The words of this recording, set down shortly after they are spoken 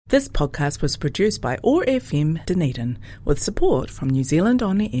This podcast was produced by OAR FM Dunedin with support from New Zealand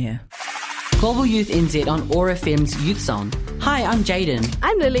On Air. Global Youth NZ on OAR FM's Youth Zone. Hi, I'm Jaden.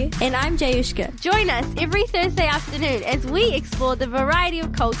 I'm Lily. And I'm Jayushka. Join us every Thursday afternoon as we explore the variety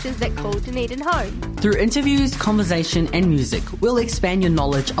of cultures that call Dunedin home. Through interviews, conversation and music, we'll expand your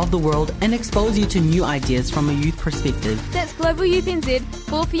knowledge of the world and expose you to new ideas from a youth perspective. That's Global Youth NZ,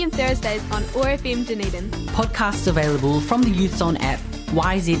 4pm Thursdays on OAR FM Dunedin. Podcasts available from the Youth Zone app,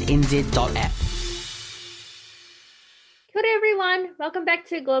 yznz.app. Kia ora everyone, welcome back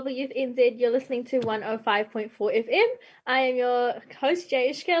to Global Youth NZ. You're listening to 105.4 FM. I am your host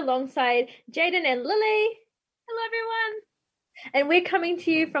Jayushka alongside Jaden and Lily. Hello everyone. And we're coming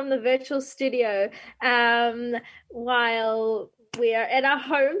to you from the virtual studio while we are at our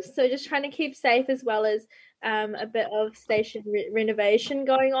homes, so just trying to keep safe as well as a bit of station renovation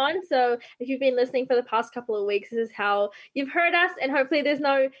going on. So if you've been listening for the past couple of weeks, this is how you've heard us, and hopefully there's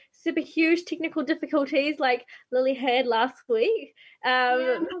no super huge technical difficulties like Lily had last week.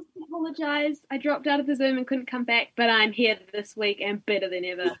 I apologise. I dropped out of the Zoom and couldn't come back, but I'm here this week and better than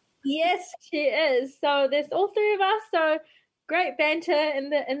ever. Yes, she is. So there's all three of us. So great banter in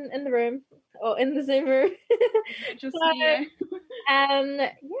the room or in the Zoom room.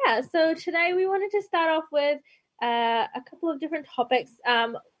 So today we wanted to start off with a couple of different topics,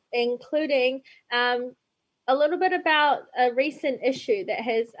 including a little bit about a recent issue that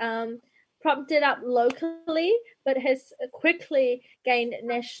has prompted up locally but has quickly gained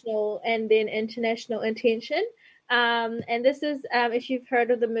national and then international attention. And this is, if you've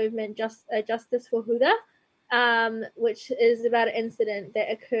heard of the movement Justice for Huda, which is about an incident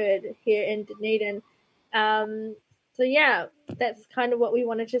that occurred here in Dunedin. So yeah, that's kind of what we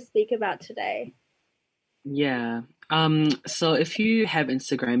wanted to speak about today. Yeah. So if you have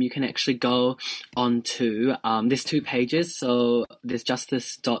Instagram, you can actually go on to, there's two pages. So there's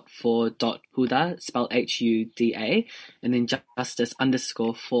justice.for.huda, spelled Huda, and then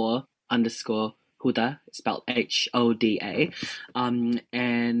justice_for_Huda, spelled Hoda.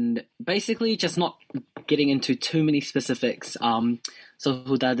 And basically just not getting into too many specifics. So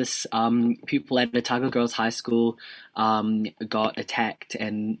Huda, this pupil at Otago Girls High School, got attacked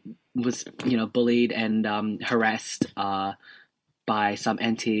and was, bullied and harassed by some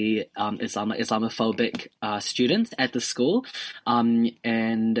Islamophobic students at the school,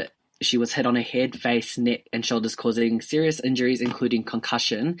 and she was hit on her head, face, neck, and shoulders, causing serious injuries, including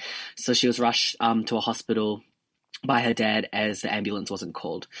concussion. So she was rushed to a hospital by her dad as the ambulance wasn't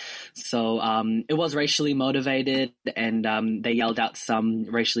called. So it was racially motivated, and they yelled out some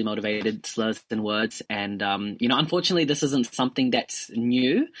racially motivated slurs and words. And, unfortunately, this isn't something that's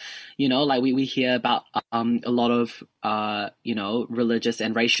new. Like we hear about a lot of, religious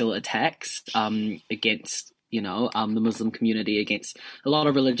and racial attacks against the Muslim community, against a lot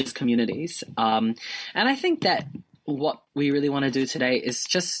of religious communities. And I think that what we really want to do today is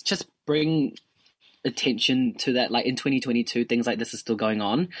just bring attention to that. Like in 2022, things like this is still going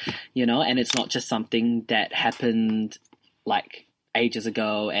on, and it's not just something that happened like ages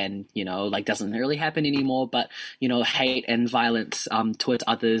ago and, doesn't really happen anymore, but, hate and violence towards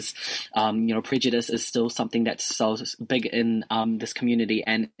others, prejudice is still something that's so big in this community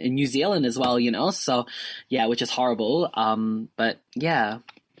and in New Zealand as well, so yeah, which is horrible. But yeah.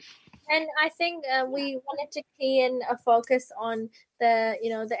 And I think we wanted to key in a focus on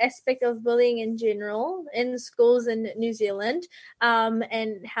the aspect of bullying in general in schools in New Zealand,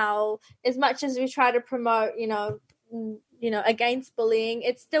 and how, as much as we try to promote, against bullying,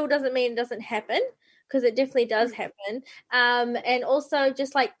 it still doesn't mean it doesn't happen, because it definitely does happen. And also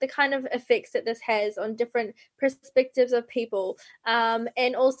just like the kind of effects that this has on different perspectives of people.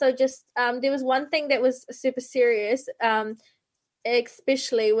 And also just there was one thing that was super serious,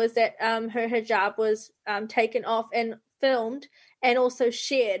 especially was that her hijab was taken off and filmed and also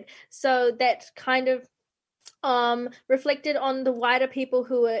shared. So that kind of reflected on the wider people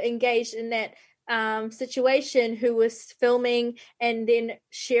who were engaged in that situation, who was filming and then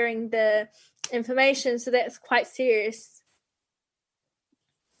sharing the information. So that's quite serious.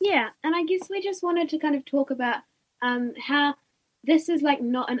 Yeah, and I guess we just wanted to kind of talk about how this is like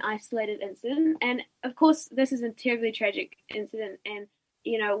not an isolated incident, and of course this is a terribly tragic incident, and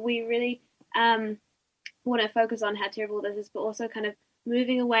we really want to focus on how terrible this is, but also kind of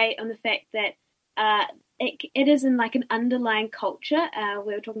moving away on the fact that it is in like an underlying culture.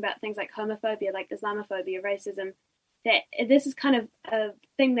 We were talking about things like homophobia, like Islamophobia, racism, that this is kind of a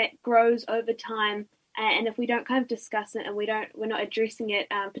thing that grows over time, and if we don't kind of discuss it and we're not addressing it,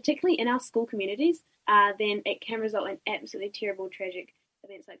 particularly in our school communities, then it can result in absolutely terrible, tragic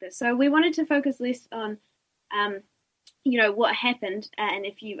events like this. So we wanted to focus less on what happened, and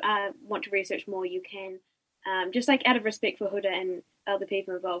if you want to research more, you can, just like out of respect for Huda and other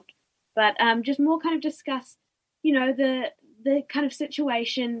people involved. But just more kind of discuss, the kind of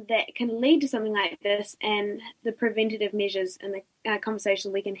situation that can lead to something like this and the preventative measures and the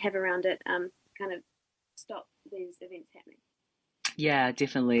conversation we can have around it, kind of stop these events happening. Yeah,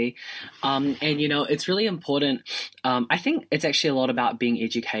 definitely. And, it's really important. I think it's actually a lot about being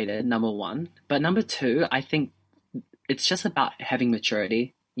educated, number one. But number two, I think it's just about having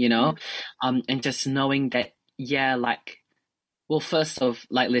maturity, and just knowing that, well, first off,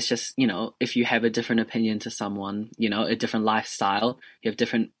 let's just, if you have a different opinion to someone, a different lifestyle, you have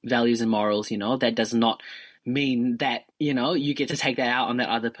different values and morals, that does not mean that, you get to take that out on that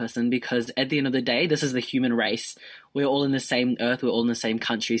other person, because at the end of the day, this is the human race. We're all in the same earth. We're all in the same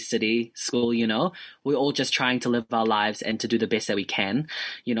country, city, school, we're all just trying to live our lives and to do the best that we can,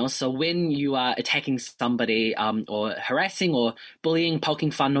 so when you are attacking somebody, or harassing or bullying,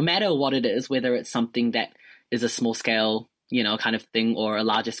 poking fun, no matter what it is, whether it's something that is a small scale kind of thing or a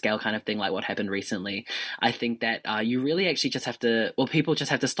larger scale kind of thing like what happened recently, I think that you really actually just have to, people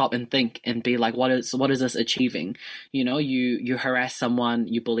just have to stop and think and be like, what is this achieving? You harass someone,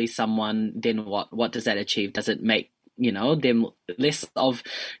 you bully someone, then what does that achieve? Does it make them less of,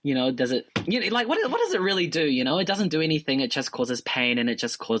 does it, what does it really do? It doesn't do anything. It just causes pain and it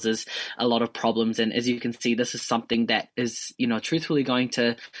just causes a lot of problems. And as you can see, this is something that is, truthfully going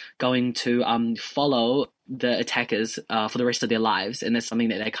to follow the attackers for the rest of their lives. And that's something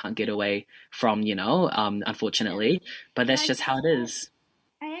that they can't get away from, unfortunately, but that's just how it is.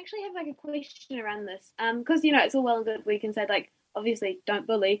 I actually have a question around this. Because, it's all well and good. We can say obviously don't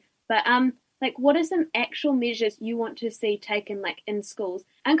bully, but, what are some actual measures you want to see taken, in schools?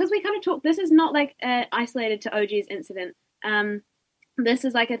 And because we kind of talk, this is not, isolated to OG's incident. This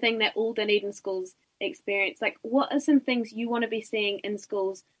is, a thing that all Dunedin schools experience. What are some things you want to be seeing in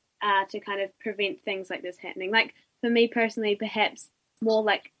schools to kind of prevent things like this happening? For me personally, perhaps more,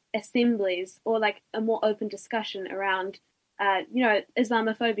 assemblies or, a more open discussion around,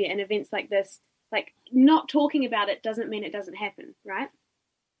 Islamophobia and events like this. Not talking about it doesn't mean it doesn't happen, right?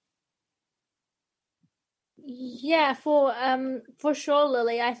 Yeah, for sure,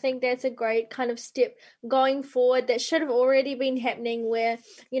 Lily. I think that's a great kind of step going forward that should have already been happening, where,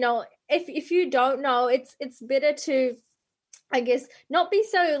 if you don't know, it's better to, I guess, not be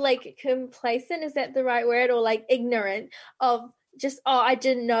so complacent, is that the right word, or ignorant of just, I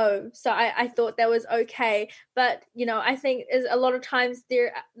didn't know, so I thought that was okay. But I think is a lot of times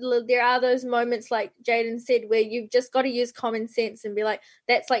there are those moments, like Jaden said, where you've just got to use common sense and be like,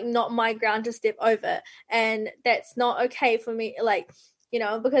 that's not my ground to step over, and that's not okay for me,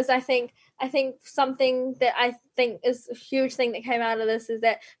 because I think something that I think is a huge thing that came out of this is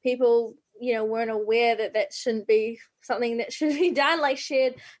that people weren't aware that shouldn't be something that should be done,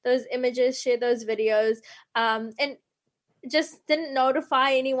 shared those images, shared those videos, and just didn't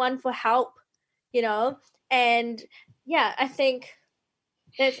notify anyone for help, and I think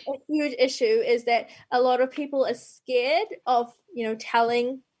that's a huge issue, is that a lot of people are scared of,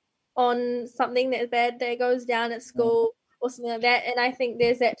 telling on something that's bad that goes down at school or something like that. And I think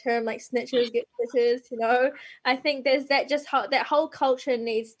there's that term snitches get stitches, I think there's that that whole culture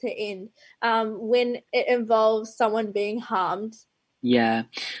needs to end when it involves someone being harmed. Yeah,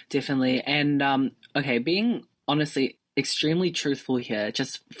 definitely. And being honestly extremely truthful here,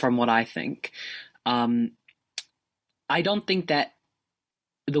 just from what I think, I don't think that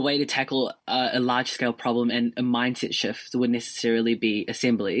the way to tackle a large-scale problem and a mindset shift would necessarily be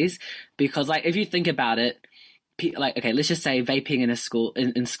assemblies, because if you think about it, let's just say vaping in a school,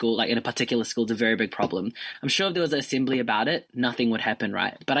 in school, in a particular school, is a very big problem. I'm sure if there was an assembly about it, nothing would happen,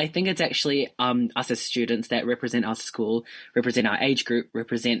 right? But I think it's actually us as students that represent our school, represent our age group,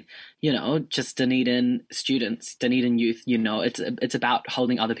 represent, just Dunedin students, Dunedin youth, it's about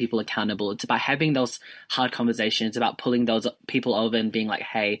holding other people accountable. It's about having those hard conversations. It's about pulling those people over and being like,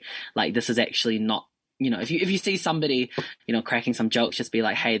 hey, this is actually not, if you see somebody, cracking some jokes, just be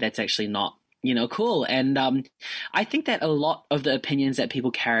like, hey, that's actually not, cool. And I think that a lot of the opinions that people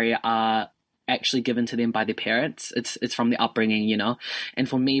carry are actually given to them by their parents. It's from the upbringing, And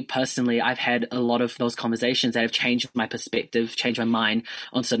for me personally, I've had a lot of those conversations that have changed my perspective, changed my mind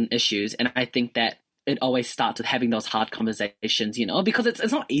on certain issues. And I think that it always starts with having those hard conversations, because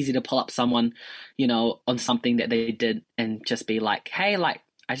it's not easy to pull up someone, on something that they did and just be like, hey,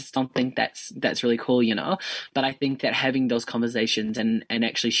 I just don't think that's really cool, But I think that having those conversations and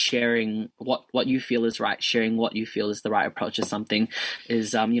actually sharing what you feel is right, sharing what you feel is the right approach to something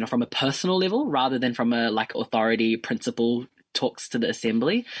is, from a personal level rather than from a authority principle talks to the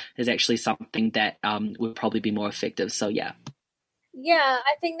assembly is actually something that would probably be more effective. So yeah. Yeah,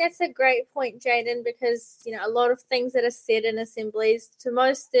 I think that's a great point, Jaden, because, you know, a lot of things that are said in assemblies, to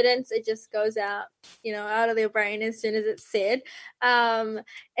most students, it just goes out, you know, out of their brain as soon as it's said. And,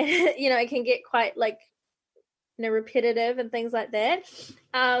 you know, it can get quite, like, you know, repetitive and things like that.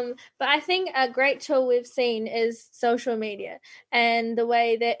 But I think a great tool we've seen is social media and the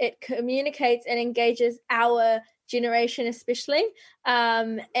way that it communicates and engages our generation especially.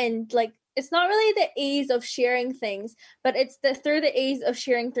 And, like, it's not really the ease of sharing things, but it's through the ease of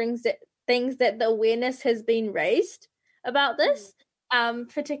sharing things that the awareness has been raised about this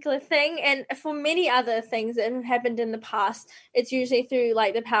particular thing. And for many other things that have happened in the past, it's usually through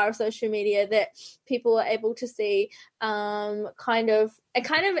like the power of social media that people are able to see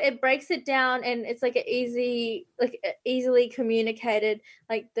it breaks it down, and it's like easily communicated,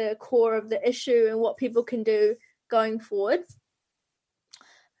 like the core of the issue and what people can do going forward.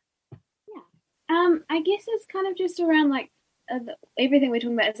 I guess it's kind of just around like everything we're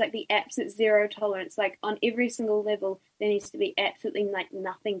talking about is like the absolute zero tolerance. Like on every single level, there needs to be absolutely like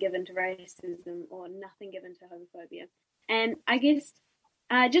nothing given to racism or nothing given to homophobia. And I guess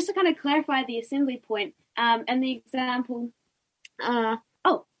just to kind of clarify the assembly point and the example, the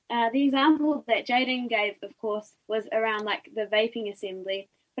example that Jaden gave, of course, was around like the vaping assembly.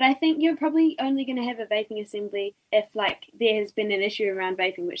 But I think you're probably only going to have a vaping assembly if like there has been an issue around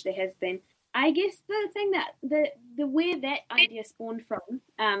vaping, which there has been. I guess the thing that the where that idea spawned from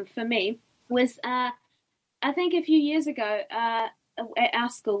for me was I think a few years ago at our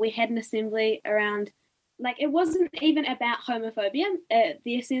school we had an assembly around, like, it wasn't even about homophobia.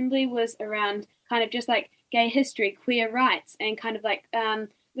 The assembly was around kind of just like gay history, queer rights, and kind of like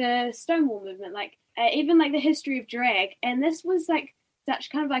the Stonewall movement, like even like the history of drag. And this was like such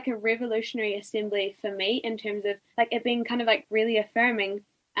kind of like a revolutionary assembly for me in terms of like it being kind of like really affirming.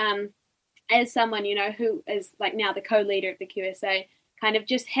 As someone, you know, who is like now the co-leader of the QSA, kind of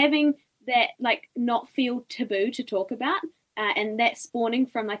just having that like not feel taboo to talk about, and that spawning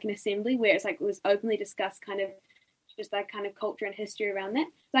from like an assembly where it's like it was openly discussed, kind of just like kind of culture and history around that.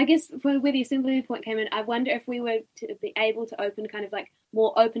 So I guess where the assembly point came in, I wonder if we were to be able to open kind of like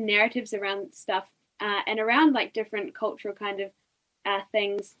more open narratives around stuff and around like different cultural kind of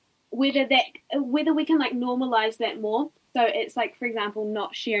things, whether we can like normalize that more. So it's like, for example,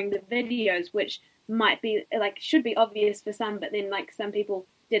 not sharing the videos, which might be like should be obvious for some, but then like some people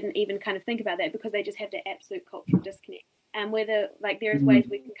didn't even kind of think about that because they just have the absolute cultural disconnect. And whether like there's ways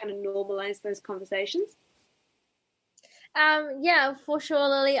we can kind of normalize those conversations. Yeah, for sure,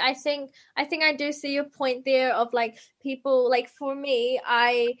 Lily. I think I do see your point there of like people, like for me,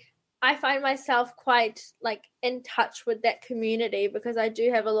 I find myself quite like in touch with that community because I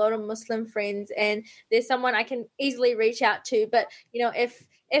do have a lot of Muslim friends and there's someone I can easily reach out to. But, you know, if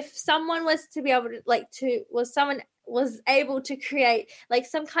someone was to be able to was able to create like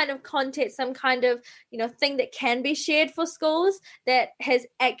some kind of content, some kind of, you know, thing that can be shared for schools that has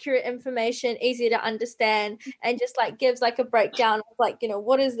accurate information, easy to understand, and just like gives like a breakdown of like, you know,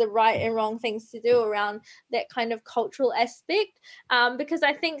 what is the right and wrong things to do around that kind of cultural aspect. Because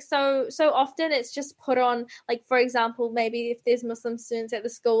I think so often it's just put on, like, for example, maybe if there's Muslim students at the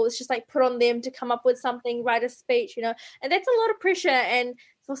school, it's just like put on them to come up with something, write a speech, you know, and that's a lot of pressure and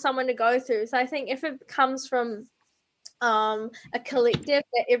for someone to go through. So I think if it comes from a collective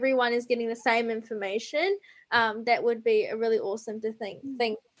that everyone is getting the same information, that would be a really awesome thing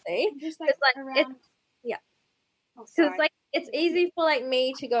to see. Just like around... Yeah. Because it's easy for like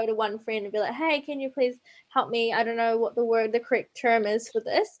me to go to one friend and be like, hey, can you please help me? I don't know what the correct term is for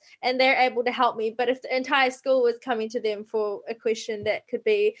this. And they're able to help me. But if the entire school was coming to them for a question, that could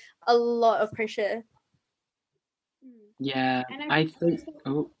be a lot of pressure. Yeah, I think...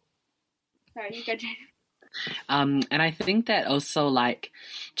 Sorry, you go, Jane. And I think that also, like,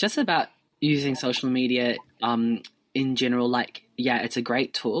 just about using social media in general, like, yeah, it's a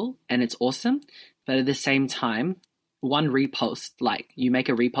great tool and it's awesome. But at the same time, one repost, like, you make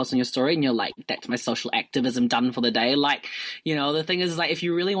a repost on your story and you're like, that's my social activism done for the day. Like, you know, the thing is, like, if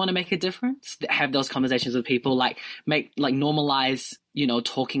you really want to make a difference, have those conversations with people, like, normalize, you know,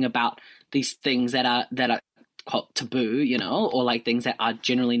 talking about these things that are quote taboo, you know, or like things that are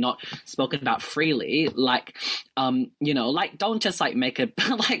generally not spoken about freely, like you know, like don't just like make it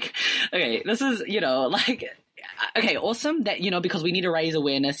like, okay, this is, you know, like okay, awesome that, because we need to raise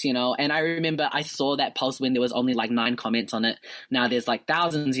awareness, and I remember I saw that post when there was only like 9 comments on it. Now there's like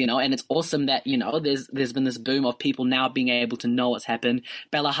thousands, and it's awesome that, there's been this boom of people now being able to know what's happened.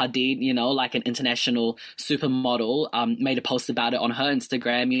 Bella Hadid, like an international supermodel, made a post about it on her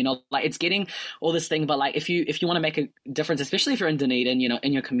Instagram, like it's getting all this thing, but like if you want to make a difference, especially if you're in Dunedin,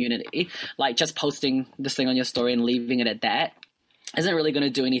 in your community, like just posting this thing on your story and leaving it at that isn't really going to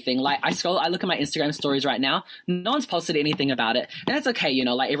do anything. Like I look at my Instagram stories right now, no one's posted anything about it. And that's okay,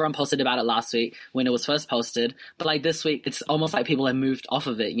 like everyone posted about it last week when it was first posted. But like this week, it's almost like people have moved off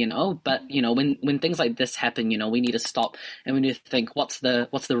of it, But, when things like this happen, we need to stop and we need to think, what's the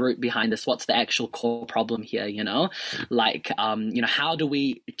root behind this? What's the actual core problem here, Like, how do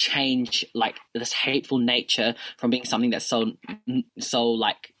we change like this hateful nature from being something that's so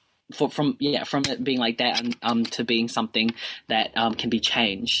like, from it being like that to being something that can be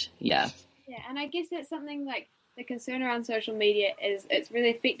changed. Yeah, and I guess that's something like the concern around social media is it's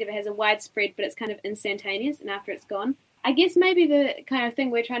really effective. It has a wide spread, but it's kind of instantaneous, and after it's gone, I guess maybe the kind of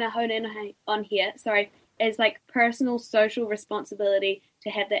thing we're trying to hone in on here, is like personal social responsibility to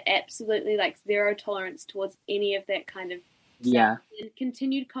have the absolutely like zero tolerance towards any of that kind of stuff, and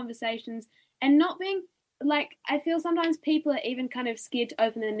continued conversations, and not being like, I feel sometimes people are even kind of scared to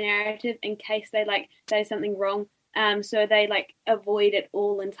open the narrative in case they like say something wrong. So they like avoid it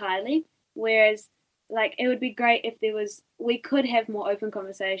all entirely. Whereas like it would be great if we could have more open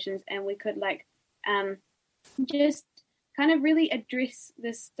conversations and we could like just kind of really address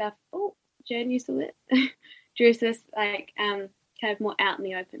this stuff. Oh, Jen, you still there? Address this like kind of more out in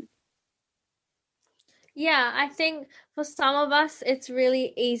the open. Yeah, I think for some of us, it's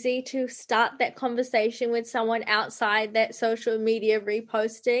really easy to start that conversation with someone outside that social media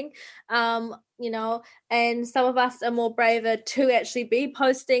reposting, and some of us are more braver to actually be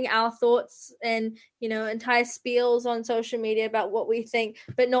posting our thoughts and, entire spiels on social media about what we think,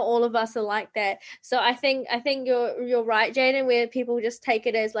 but not all of us are like that. So I think you're right, Jaden, where people just take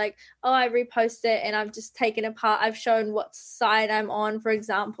it as like, oh, I repost it and I've just taken it apart. I've shown what side I'm on, for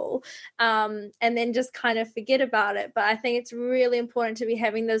example, and then just kind of forget about it. But I think it's really important to be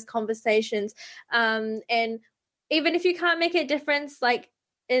having those conversations. And even if you can't make a difference, like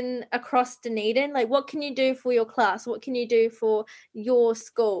across Dunedin, like what can you do for your class? What can you do for your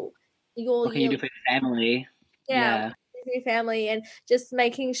school? What can you do for your family? Yeah. For your family, and just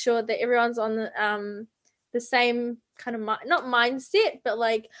making sure that everyone's on the same kind of not mindset, but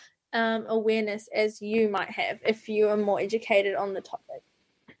like awareness as you might have if you are more educated on the topic.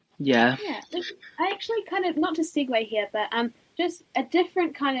 Yeah. I actually kind of, not to segue here, but just a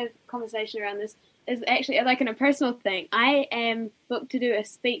different kind of conversation around this is actually like a personal thing. I am booked to do a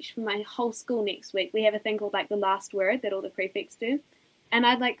speech for my whole school next week. We have a thing called like the last word that all the prefects do. And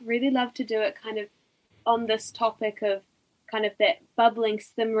I'd like really love to do it kind of on this topic of kind of that bubbling,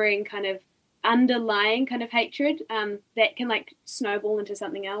 simmering kind of underlying kind of hatred that can like snowball into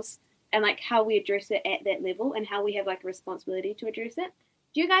something else, and like how we address it at that level and how we have like a responsibility to address it.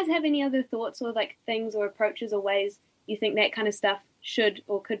 Do you guys have any other thoughts or like things or approaches or ways you think that kind of stuff should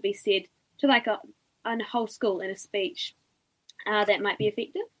or could be said to like a whole school in a speech that might be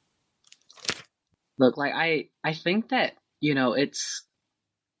effective? Look, like I think that, it's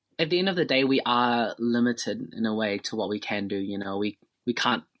at the end of the day, we are limited in a way to what we can do. We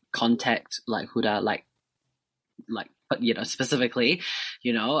can't contact like Huda like specifically,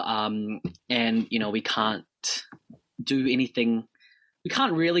 and we can't do anything. We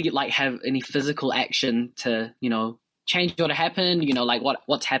can't really like have any physical action to, change what happened, like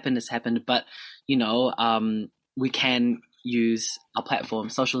what's happened has happened. But, we can use our platform,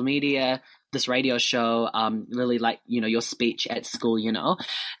 social media, this radio show, really like, your speech at school,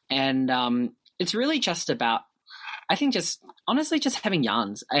 and it's really just about, I think just honestly just having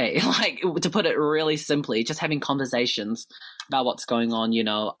yarns, like to put it really simply, just having conversations about what's going on,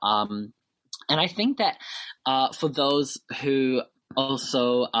 and I think that for those who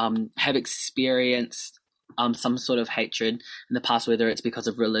also have experienced some sort of hatred in the past, whether it's because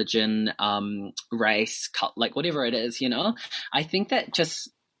of religion, race, like whatever it is, I think that just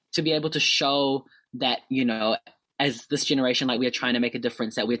to be able to show that, as this generation, like we are trying to make a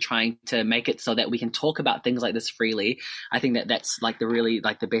difference, that we're trying to make it so that we can talk about things like this freely. I think that that's like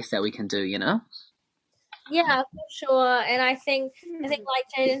the best that we can do, Yeah, for sure. And I think like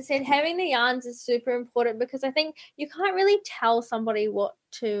Jaden said, having the yarns is super important, because I think you can't really tell somebody what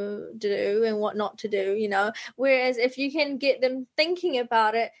to do and what not to do, whereas if you can get them thinking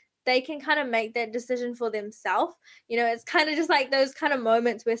about it, they can kind of make that decision for themselves. It's kind of just like those kind of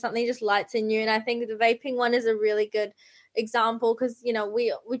moments where something just lights in you. And I think the vaping one is a really good example, because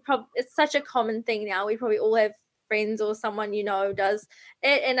we probably, it's such a common thing now. We probably all have friends or someone you know does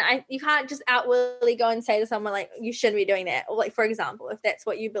it, and you can't just outwardly go and say to someone like, you shouldn't be doing that, or like, for example, if that's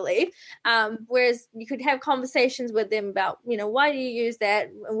what you believe, whereas you could have conversations with them about, you know, why do you use that,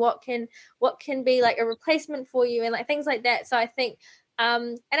 and what can be like a replacement for you, and like things like that. So I think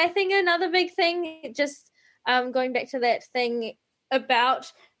and I think another big thing, just going back to that thing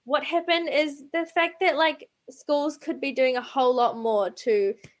about what happened, is the fact that like schools could be doing a whole lot more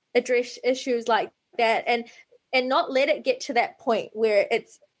to address issues like that, and not let it get to that point where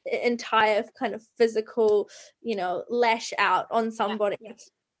it's entire kind of physical, you know, lash out on somebody.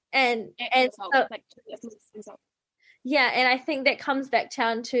 And so, and I think that comes back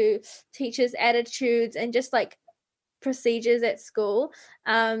down to teachers' attitudes and just like procedures at school,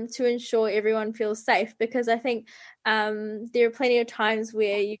 to ensure everyone feels safe, because I think there are plenty of times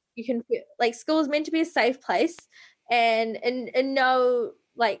where you can feel like school is meant to be a safe place, and no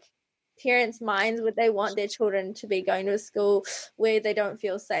like parents' minds would they want their children to be going to a school where they don't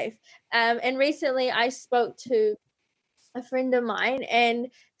feel safe. And recently I spoke to a friend of mine, and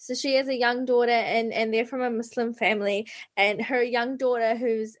so she has a young daughter, and they're from a Muslim family, and her young daughter,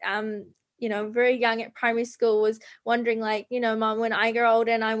 who's you know, very young at primary school, was wondering like, you know, Mom, when I grow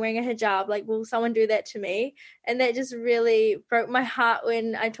older and I'm wearing a hijab, like, will someone do that to me? And that just really broke my heart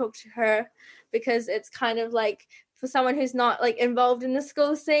when I talked to her, because it's kind of like, for someone who's not like involved in the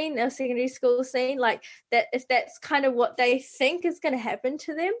school scene or secondary school scene, like that, if that's kind of what they think is going to happen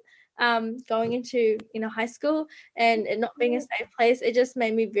to them going into, you know, high school, and it not being a safe place, it just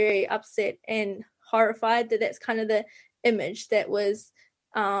made me very upset and horrified that that's kind of the image that was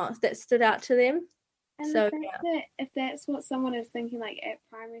that stood out to them. And so the fact that if that's what someone is thinking like at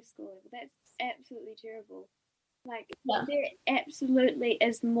primary school, that's absolutely terrible. Like there absolutely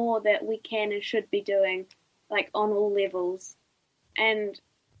is more that we can and should be doing, like on all levels, and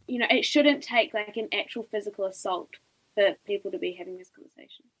you know, it shouldn't take like an actual physical assault for people to be having this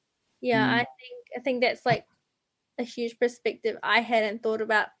conversation. I think that's like a huge perspective I hadn't thought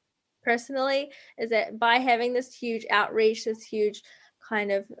about personally, is that by having this huge outreach, this huge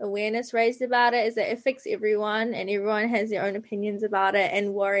kind of awareness raised about it, is that it affects everyone, and everyone has their own opinions about it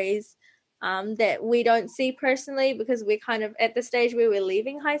and worries that we don't see personally, because we're kind of at the stage where we're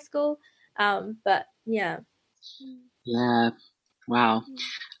leaving high school. But wow.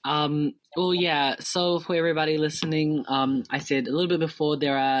 So for everybody listening, I said a little bit before,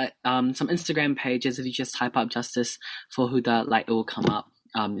 there are some Instagram pages. If you just type up Justice for Huda, like it will come up.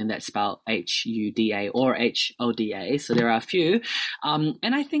 And that's spelled HUDA or HODA. So there are a few. And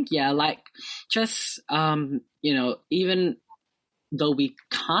I think, just, you know, even though we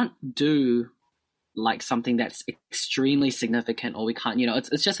can't do like something that's extremely significant, or we can't, you know,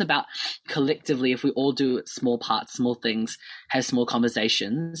 it's just about collectively, if we all do small parts, small things, have small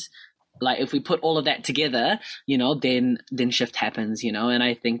conversations, like if we put all of that together, you know, then shift happens, you know. And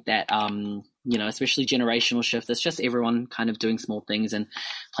I think that, you know, especially generational shift, it's just everyone kind of doing small things and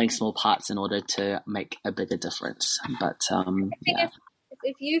playing small parts in order to make a bigger difference. But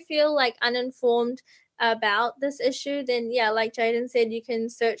if you feel like uninformed about this issue, then like Jaden said, you can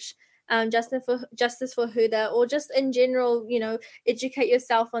search Justice for Huda, or just in general, you know, educate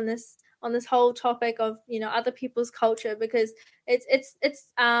yourself on this whole topic of, you know, other people's culture, because it's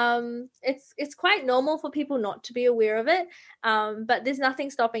quite normal for people not to be aware of it, but there's nothing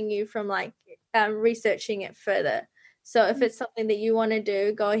stopping you from like researching it further. So if it's something that you want to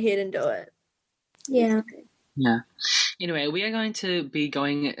do, go ahead and do it. Anyway, we are going to be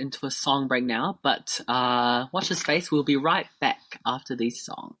going into a song break now, but watch this space. We'll be right back after these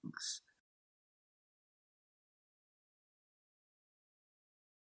songs.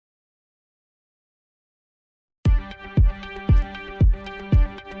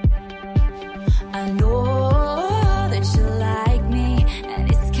 I know that you like me, and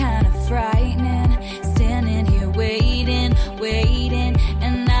it's kind of frightening, standing here waiting,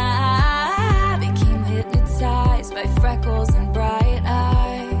 and I became hypnotized by freckles and bright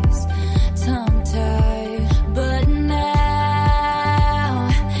eyes, tongue-tied. But now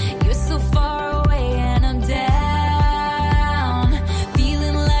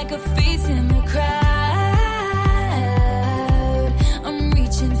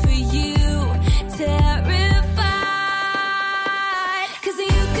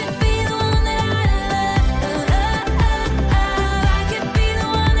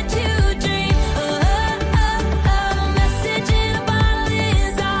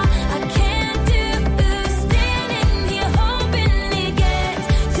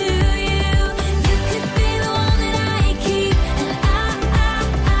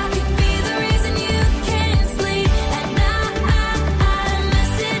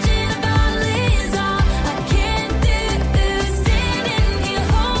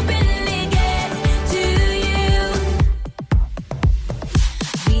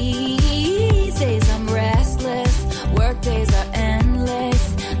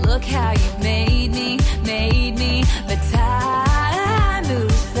look how you made me. But time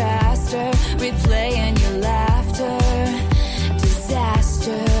moves faster, replaying your laughter.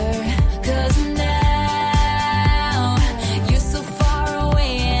 Disaster. 'Cause now you're so far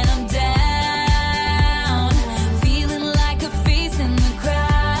away and I'm down, feeling like a face in the crowd.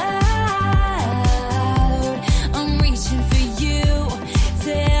 I'm reaching for you,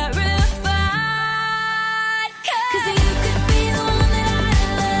 terrified. 'Cause you could be the one that I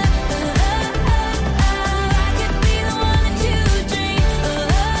love. I could be the one that you dream.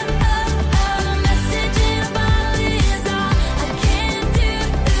 A message in a bottle is all I can do.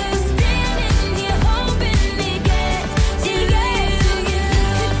 Standing here hoping it gets to you. You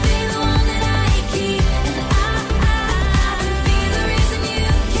could be the one that I keep, and I could be the reason you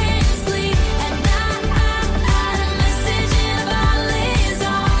can't sleep at night. A message in a bottle is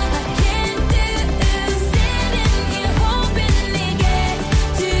all I can do. Standing here hoping it gets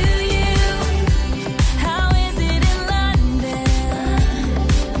to you. How is it in London?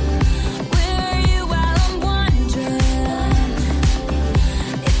 Where are you while I'm wondering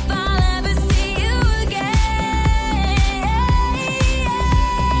if I'll ever see you again?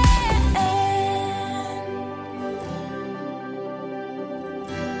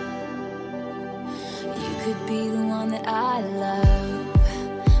 You could be the one that I love.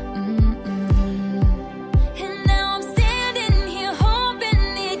 And now I'm standing here hoping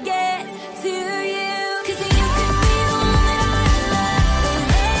it gets to you. 'Cause you could be the one that I love.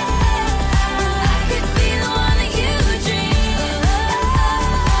 I could be the one that you dream.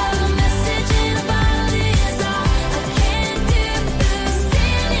 A message in a bottle is all I can do.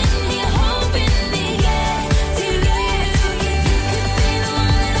 Standing here hoping it gets to you. You could be the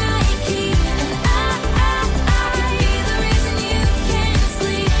one that I keep, and I could be the reason you can't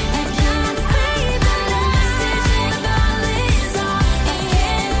sleep at night. A message in a bottle is all I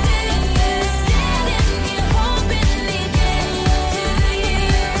can do. Standing here hoping it gets to you.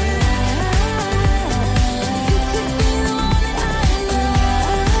 You could be the one that I love.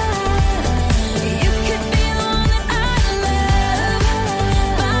 You could be the one that I love.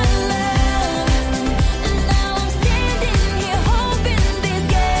 My love. And now I'm standing here hoping this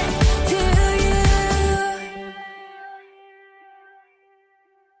gets to you.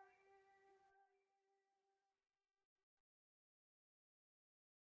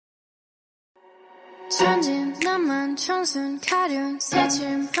 천진 나만 청순 가련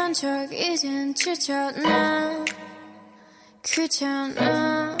새침한 척 이젠 지쳤나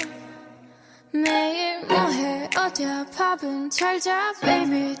귀찮아 매일 뭐해 어디야 밥은 잘자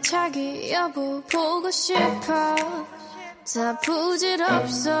baby 자기 여보 보고 싶어 다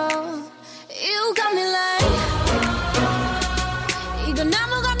부질없어 You got me like 이건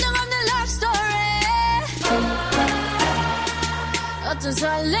아무 감정 없는 love story 어떤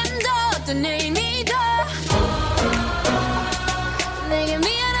설렘도 어떤 의미도 내게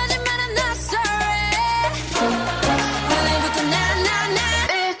미안하지만 I'm not sorry 오늘부터 나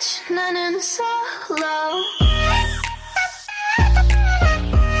Bitch 나는 solo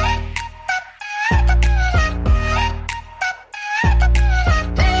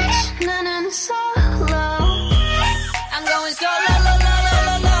Bitch 나는 solo I'm going solo lo, lo, lo,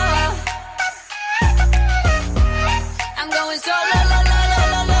 lo, lo. I'm going solo lo, lo, lo,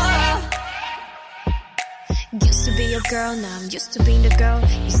 lo, lo. Used to be your girl, now I'm used to being the girl.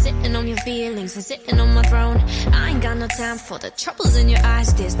 You sitting on your feelings and sitting on my throne. I ain't got no time for the troubles in your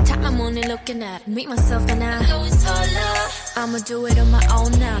eyes. This time I'm only looking at me, myself, and I. I'm going solo. I'ma do it on my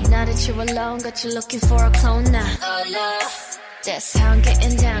own now. Now that you're alone, got you looking for a clone now. Solo. That's how I'm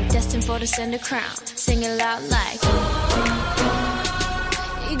getting down, destined for the center crown. Sing it loud like.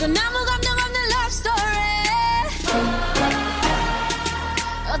 이건 아무 감정 없는 love story.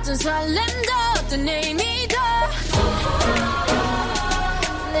 어떤 설렘도 어떤 의미도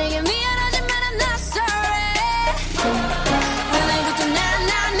내게 미안하지만 I'm not sorry 오늘부터 나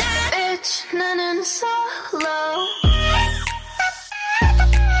Bitch 나는 solo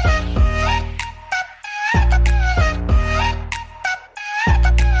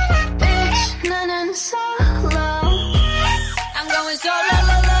Bitch 나는 solo I'm going solo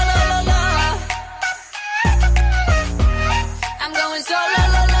lo, lo, lo, lo, lo. I'm going solo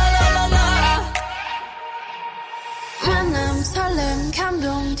lo, lo, lo, lo, lo. 만남 설렘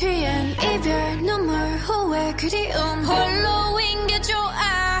감동 뒤엔 이별 눈물 후회 그리움 홀로인 게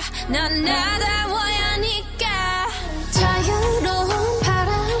좋아 난 나다워야 하니까 자유로운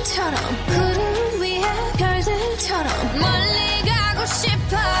바람처럼 구름 위에 별들처럼 멀리 가고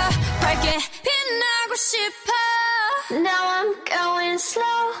싶어 밝게 빛나고 싶어 Now I'm going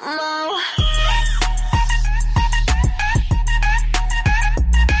slow-mo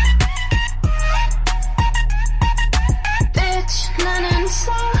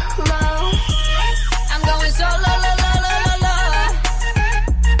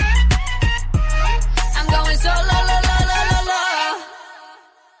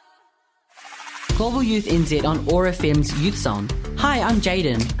Global Youth NZ on OAR FM's Youth Zone. Hi, I'm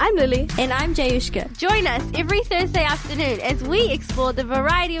Jaden. I'm Lily. And I'm Jayushka. Join us every Thursday afternoon as we explore the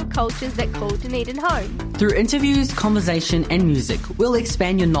variety of cultures that call Dunedin home. Through interviews, conversation and music, we'll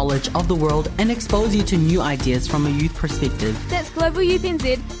expand your knowledge of the world and expose you to new ideas from a youth perspective. That's Global Youth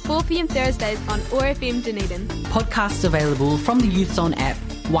NZ, 4 p.m. Thursdays on OAR FM Dunedin. Podcasts available from the Youth Zone app,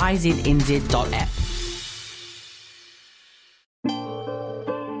 yznz.app.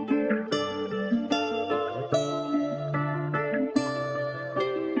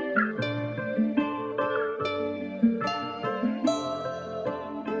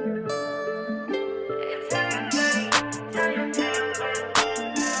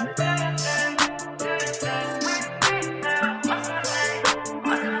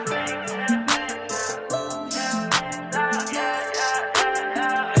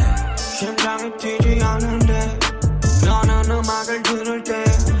 심장이 뛰지 않는데 너는 음악을 들을 때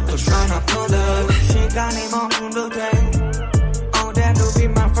또 try not to love 시간이 멈춘 듯해 Oh that will be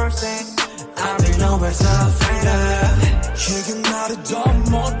my first thing I'll be nowhere's afraid 지금 나를 더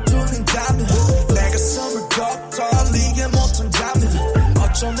못 들린다면 내 가슴을 더 떨리게 못한다면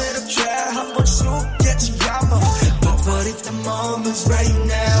어쩜 이렇게 한 번 죽겠지야만 But what if the moment's right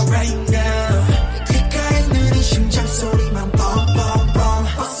now right now 귓가에 있는 이 심장 소리만 뻥뻥뻥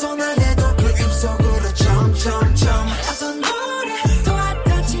벗어나려도 그 입속으로 점점점 어떤 노래도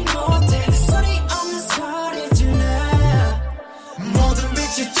와닿지 못해 소리 없는 소리 질러 모든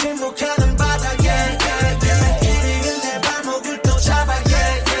빛이 침묵하는 바다에 이리는 내 발목을 또 잡아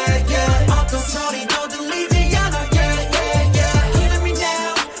어떤 소리도 들리지 않아 Killing me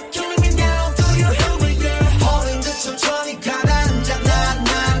now Killing me now Do you hear me 홀린 듯 천천히 가라앉아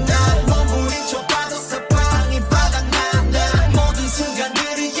나 몸부림쳐 봐도 사방이 바닥난다 모든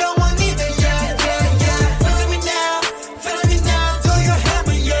순간들이 영원히 돼 Feeling me now Feeling me now Do you hear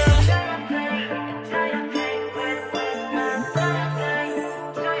me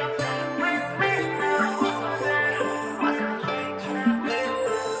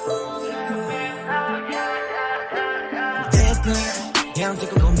Deeper Yeah I'm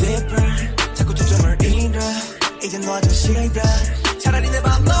taking going deeper 자꾸 초점을 잃어 이제 너와 좀 싫어 차라리 내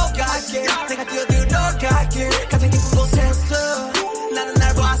맘 녹아게 내가 뛰어들어갈게 가장 깊은 곳에서 나는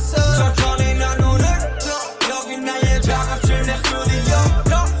날 봤어 천천히 난 눈을 떠 여기 나의 작업실 내 스튜디오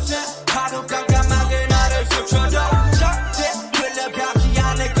파도 깜깜하게 나를 스쳐줘 절대 끌려가지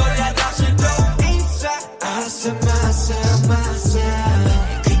않을 거야 다시도 Inside Inside myself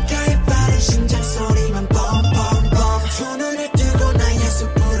귓가에 빠른 심장 소리만 뻥뻥뻥 두 눈을 뜨고 나의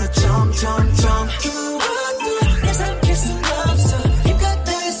숲으로 점점점 유언도 내 삼킬 순 없어 힘껏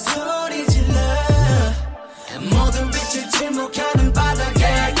내 소리 질러 모든 빛을 침묵하는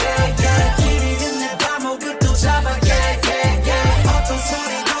바닥에 길이는 내 발목을 또 잡아 어떤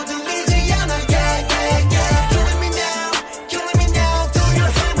소리도 들리지 않아 Killing me now Killing me now Do you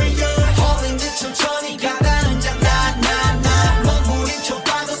hear me 홀린 듯 천천히 가라앉아 나 몸부림쳐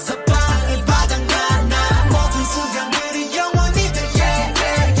봐도 사방이 바닥나 모든 순간들이 영원히 돼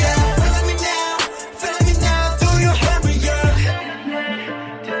Feeling me now Feeling me now Do you hear me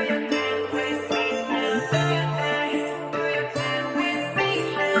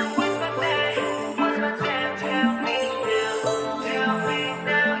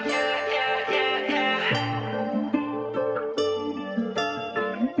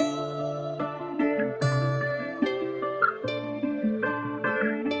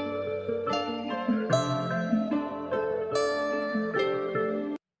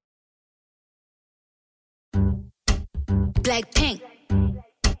Blackpink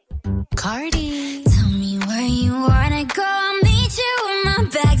Cardi Tell me where you wanna go I'll meet you with my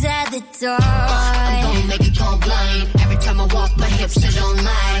bags at the door I'm gonna make you go blind Every time I walk my hips they don't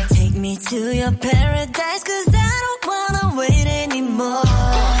lie Take me to your paradise Cause I don't wanna wait anymore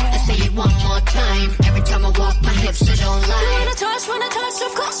I say it one more time Every time I walk my hips they don't lie You wanna touch,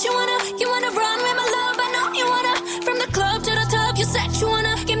 of course you wanna run with my love I know you wanna From the club to the top you said you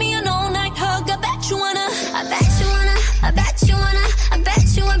wanna Give me an all night hug I bet you wanna I bet you wanna I bet you wanna I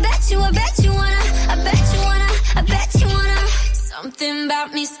bet you wanna I bet you wanna I bet you wanna Something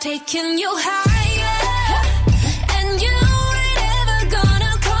about me's taking you higher And you ain't ever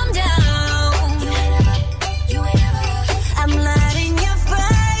gonna come down You ain't ever I'm lighting your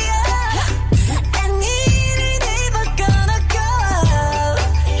fire And it ain't ever gonna go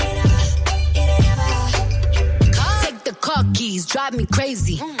It ain't ever Take the car keys, drive me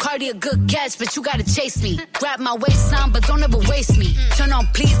crazy Cardi a good catch, but you gotta chase me Grab my waistline, but don't ever waste me Turn on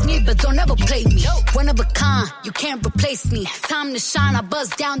please me, but don't ever play me One of a kind, you can't replace me Time to shine, I buzz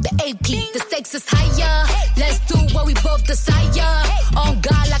down the AP The stakes is higher Let's do what we both desire On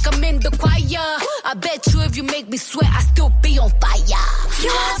God like I'm in the choir if you make me sweat, I still be on fire. You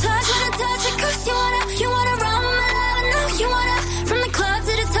wanna touch it, cause you wanna run with my love, no, you wanna, from the club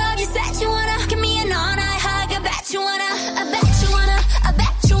to the tub, you said you wanna, give me an all-night hug, I bet you wanna, I bet you wanna, I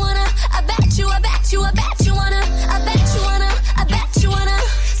bet you wanna, I bet you, I bet you, I bet you wanna, I bet you wanna, I bet you wanna,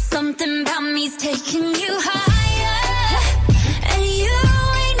 something about me's taking you higher, and you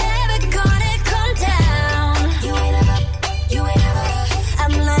ain't never gonna come down, you ain't ever,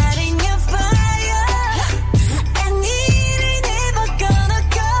 I'm lighting your fire, and it ain't ever gonna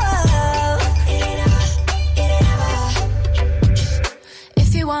go, it ain't ever.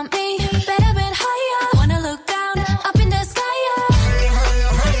 If you want me, better been higher, wanna look down, up in the sky,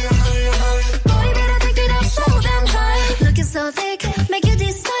 boy, better take it up so damn high, looking so thick, make you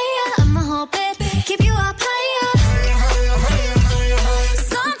desire, I'ma hold it, keep you up higher,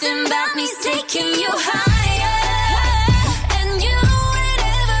 something about me's taking you higher, and you ain't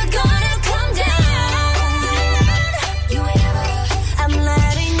ever gonna come down, you ain't ever, I'm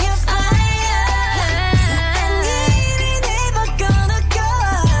lighting your fire, and it ain't ever gonna go,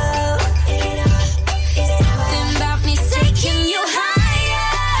 it ain't ever, something about me's taking you higher,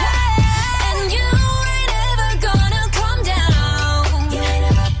 and you ain't ever gonna come down, you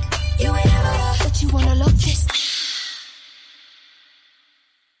ain't ever, but you wanna love this.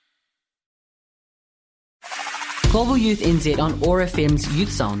 Global Youth NZ on OAR FM's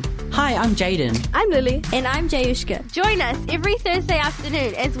Youth Zone. Hi, I'm Jaden. I'm Lily. And I'm Jayushka. Join us every Thursday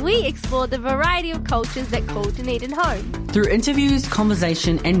afternoon as we explore the variety of cultures that call Dunedin home. Through interviews,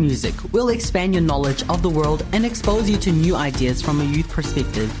 conversation, and music, we'll expand your knowledge of the world and expose you to new ideas from a youth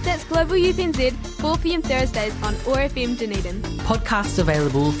perspective. That's Global Youth NZ, 4 p.m. Thursdays on OAR FM Dunedin. Podcasts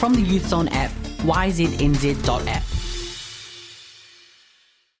available from the Youth Zone app, yznz.app.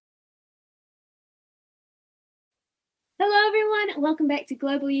 Hello everyone, welcome back to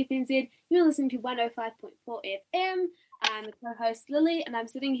Global Youth NZ. You're listening to 105.4 FM. I'm the co-host Lily, and I'm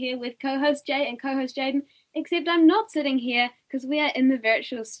sitting here with co-host Jay and co-host Jaden, except I'm not sitting here because we are in the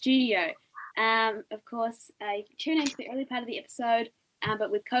virtual studio. Of course, tune into the early part of the episode, but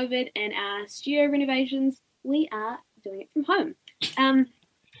with COVID and our studio renovations, we are doing it from home.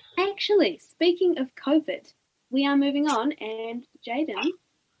 Actually, speaking of COVID, we are moving on, and Jaden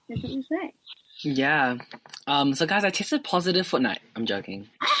has something to say. Yeah. So guys, I tested positive for... No, I'm joking.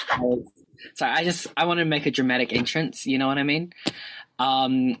 Sorry, I want to make a dramatic entrance. You know what I mean?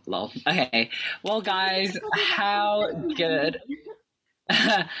 Lol. Okay. Well, guys, how good...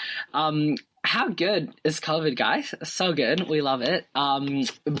 how good is COVID, guys? So good. We love it.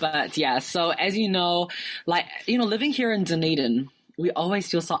 But yeah, so as you know, living here in Dunedin, we always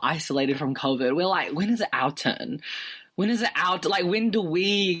feel so isolated from COVID. We're like, when is it our turn? When is it out? Like, when do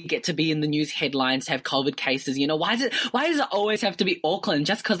we get to be in the news headlines to have COVID cases? You know, why does it always have to be Auckland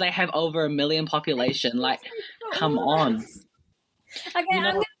just because they have over 1 million population? Like, come on. Okay,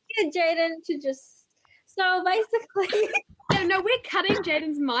 I'm going to get Jaden to just... So, basically... No, we're cutting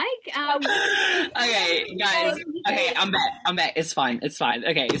Jaden's mic. Okay, guys. Okay, I'm back. It's fine.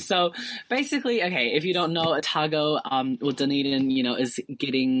 Okay, so basically, if you don't know, Otago, Dunedin, is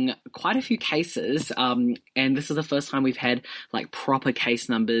getting quite a few cases, and this is the first time we've had like proper case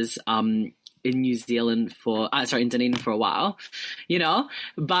numbers, in New Zealand in Dunedin for a while,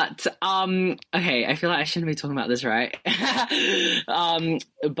 but, okay, I feel like I shouldn't be talking about this, right?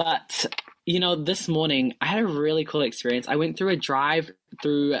 But, this morning I had a really cool experience. I went through a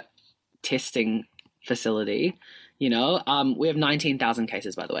drive-through testing facility, we have 19,000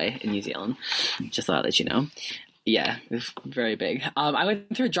 cases, by the way, in New Zealand, just thought I'd let you know. Yeah, it's very big. I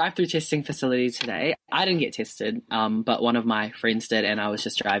went through a drive-through testing facility today. I didn't get tested, but one of my friends did, and I was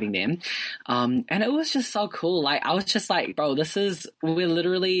just driving them. And it was just so cool. Like, I was just like, bro, we're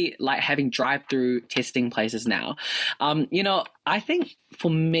literally like having drive-through testing places now. I think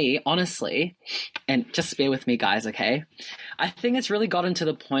for me, honestly, and just bear with me, guys, okay? I think it's really gotten to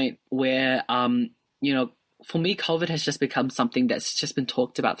the point where, for me, COVID has just become something that's just been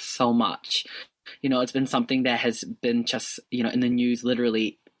talked about so much. It's been something that has been just, in the news,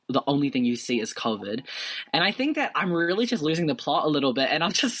 literally the only thing you see is COVID. And I think that I'm really just losing the plot a little bit. And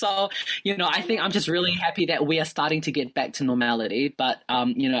I'm just so, I think I'm just really happy that we are starting to get back to normality. But,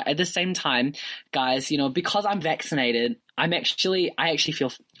 at the same time, guys, because I'm vaccinated, I actually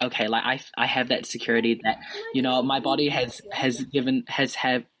feel okay. Like I have that security that, my body has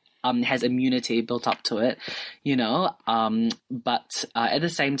immunity built up to it, but at the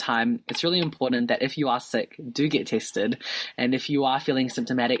same time, it's really important that if you are sick, do get tested. And if you are feeling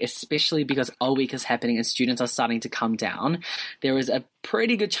symptomatic, especially because O Week is happening and students are starting to come down, there is a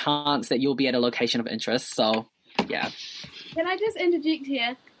pretty good chance that you'll be at a location of interest. So, yeah. Can I just interject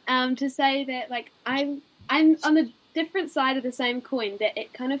here to say that, like, I I'm on the different side of the same coin, that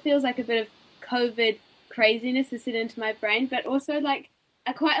it kind of feels like a bit of COVID craziness is set into my brain, but also like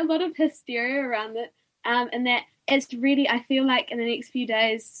quite a lot of hysteria around it, and that it's really, I feel like in the next few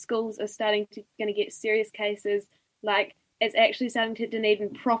days schools are going to get serious cases. Like, it's actually starting to Dunedin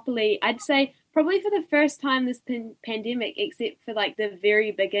properly, I'd say probably for the first time this pandemic, except for like the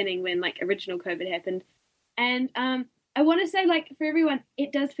very beginning when like original COVID happened. And I want to say, like, for everyone,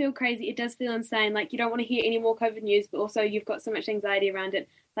 it does feel crazy, it does feel insane, like you don't want to hear any more COVID news, but also you've got so much anxiety around it.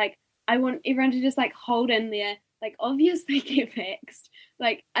 Like, I want everyone to just like hold in there, like obviously get vaxxed.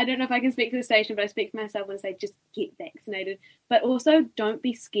 Like, I don't know if I can speak for the station, but I speak for myself when I say just get vaccinated. But also don't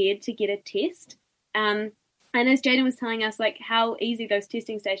be scared to get a test. And as Jaden was telling us, like, how easy those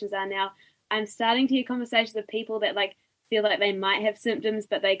testing stations are now, I'm starting to hear conversations of people that, like, feel like they might have symptoms,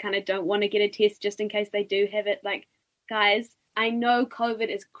 but they kind of don't want to get a test just in case they do have it. Like, guys, I know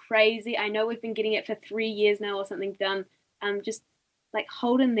COVID is crazy. I know we've been getting it for 3 years now or something done. Just, like,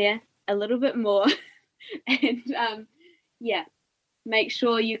 hold in there a little bit more. And, yeah, make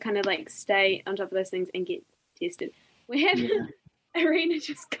sure you kind of, like, stay on top of those things and get tested. We have Irina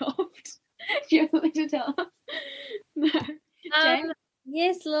just coughed. Do you have something to tell us? No.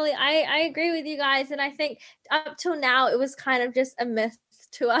 Yes, Lily, I agree with you guys. And I think up till now it was kind of just a myth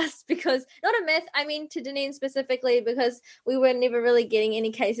to us, because, not a myth, I mean to Dunedin specifically, because we were never really getting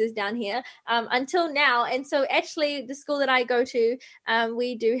any cases down here until now. And so actually the school that I go to,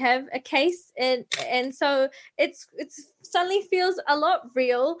 we do have a case, and so it's suddenly feels a lot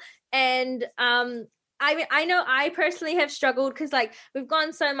real. And I mean, I know I personally have struggled because, like, we've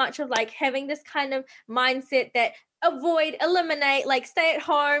gone so much of, like, having this kind of mindset that avoid, eliminate, like, stay at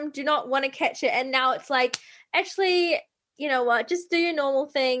home, do not want to catch it. And now it's like, actually, you know what, just do your normal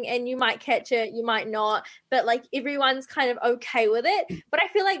thing and you might catch it, you might not. But, like, everyone's kind of okay with it. But I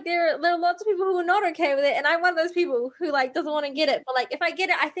feel like there are lots of people who are not okay with it. And I'm one of those people who, like, doesn't want to get it. But, like, if I get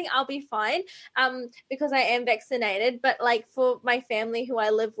it, I think I'll be fine because I am vaccinated. But, like, for my family who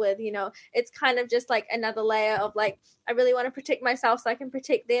I live with, you know, it's kind of just, like, another layer of, like, I really want to protect myself so I can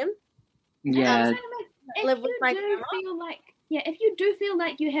protect them. Yeah. If you do feel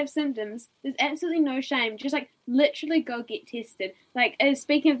like you have symptoms, there's absolutely no shame. Just, like, literally go get tested. Like,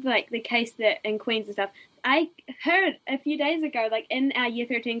 speaking of, like, the case that in Queens and stuff, I heard a few days ago, like, in our Year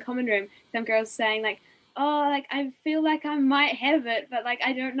 13 common room, some girls saying, like, oh, like, I feel like I might have it, but, like,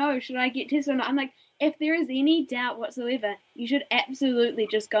 I don't know, should I get tested or not? I'm like, if there is any doubt whatsoever, you should absolutely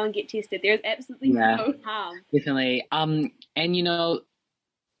just go and get tested. There is absolutely no harm. Definitely. And, you know,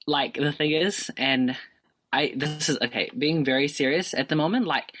 like, the thing is, and this is, okay, being very serious at the moment,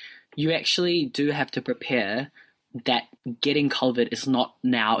 like, you actually do have to prepare that getting COVID is not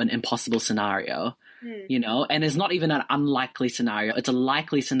now an impossible scenario, you know, and it's not even an unlikely scenario. It's a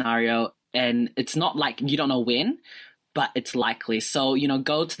likely scenario, and it's not like you don't know when, but it's likely. So, you know,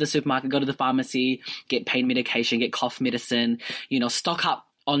 go to the supermarket, go to the pharmacy, get pain medication, get cough medicine, you know, stock up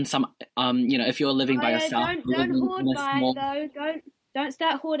on some, you know, if you're living by yourself. Don't hoard though. Don't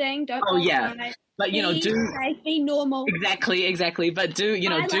start hoarding. Don't. Oh, yeah. But, you know, be normal. Exactly. But do, you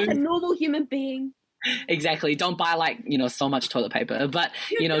know, like a normal human being. Exactly. Don't buy, like, you know, so much toilet paper. But,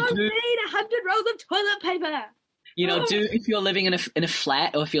 you know, don't need 100 rolls of toilet paper. You know, if you're living in a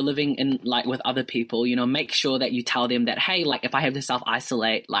flat, or if you're living in, like, with other people, you know, make sure that you tell them that, hey, like, if I have to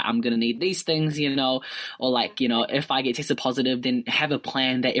self-isolate, like, I'm going to need these things, you know, or, like, you know, if I get tested positive, then have a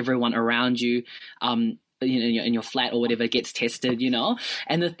plan that everyone around you, you know, in your flat or whatever gets tested, you know.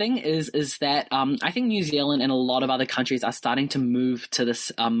 And the thing is that I think New Zealand and a lot of other countries are starting to move to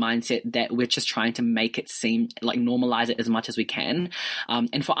this mindset that we're just trying to make it seem like normalize it as much as we can.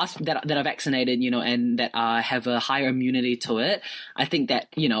 And for us that are vaccinated, you know, and that have a higher immunity to it, I think that,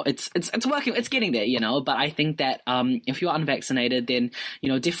 you know, it's working, it's getting there, you know. But I think that if you're unvaccinated, then, you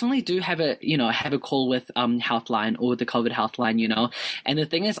know, definitely do have a call with Healthline or the COVID Healthline, you know. And the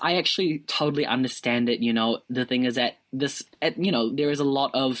thing is, I actually totally understand it, you know. The thing is that you know, there is a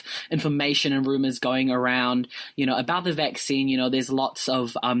lot of information and rumors going around, you know, about the vaccine. You know, there's lots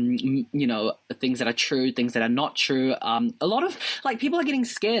of, you know, things that are true, things that are not true. A lot of, like, people are getting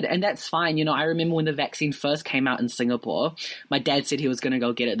scared, and that's fine. You know, I remember when the vaccine first came out in Singapore, my dad said he was going to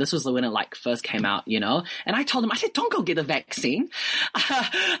go get it. This was when it, like, first came out, you know, and I told him, I said, don't go get the vaccine.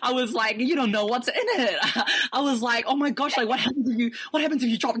 I was like, you don't know what's in it. I was like, oh my gosh, like, what happens if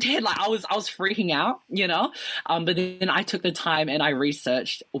you drop dead? Like, I was freaking out, you know, but then then I took the time and I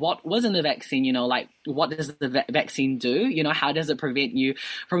researched what was in the vaccine, you know, like what does the vaccine do? You know, how does it prevent you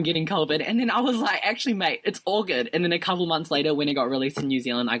from getting COVID? And then I was like, actually, mate, it's all good. And then a couple months later, when it got released in New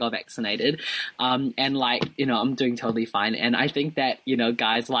Zealand, I got vaccinated. And like, you know, I'm doing totally fine. And I think that, you know,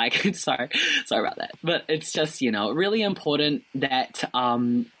 guys, like, sorry about that. But it's just, you know, really important that,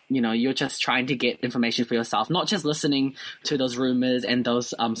 you know, you're just trying to get information for yourself, not just listening to those rumors and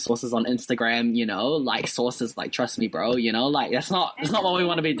those sources on Instagram, you know, like sources like, trust me, bro, you know, like that's not what we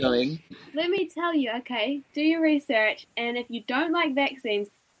want to be doing. Let me tell you, okay, do your research. And if you don't like vaccines,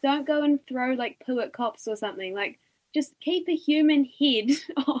 don't go and throw like poo at cops or something. Like, just keep a human head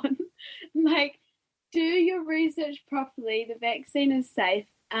on. Like, do your research properly. The vaccine is safe.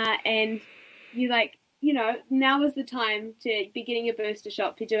 And you like, you know, now is the time to be getting a booster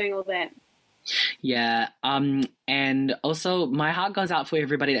shot, be doing all that. Yeah. And also my heart goes out for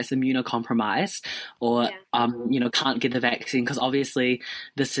everybody that's immunocompromised or, you know, can't get the vaccine. Cause obviously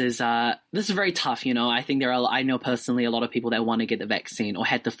this is very tough. You know, I think I know personally a lot of people that want to get the vaccine or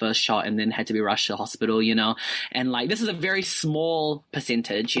had the first shot and then had to be rushed to the hospital, you know, and like, this is a very small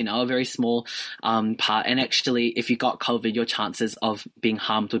percentage, you know, a very small, part. And actually, if you got COVID, your chances of being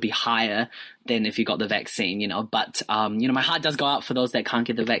harmed would be higher than if you got the vaccine, you know, but, you know, my heart does go out for those that can't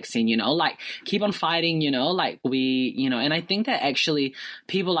get the vaccine, you know, like keep on fighting, you know, like you know, and I think that actually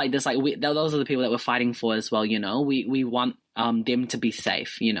people like this, like those are the people that we're fighting for as well, you know, we want them to be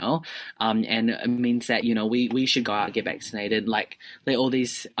safe, you know, and it means that, you know, we should go out and get vaccinated, like let all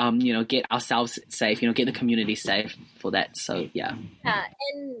these, you know, get ourselves safe, you know, get the community safe for that. So, yeah.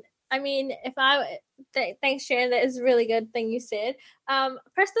 And I mean, thanks, Sharon. That is a really good thing you said.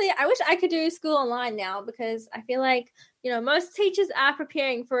 Personally, I wish I could do school online now because I feel like, you know, most teachers are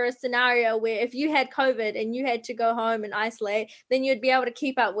preparing for a scenario where if you had COVID and you had to go home and isolate, then you'd be able to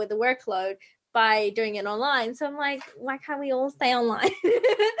keep up with the workload by doing it online. So I'm like, why can't we all stay online?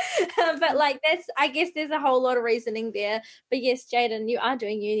 But like, I guess there's a whole lot of reasoning there. But yes, Jaden, you are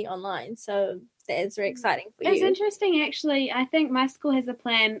doing uni online. So it's very exciting for you. It's interesting, actually. I think my school has a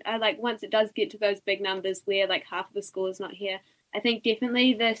plan, like once it does get to those big numbers where like half of the school is not here, I think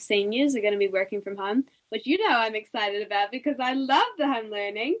definitely the seniors are going to be working from home, which you know I'm excited about because I love the home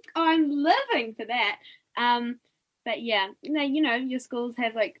learning. Oh, I'm living for that. But yeah, you know, your schools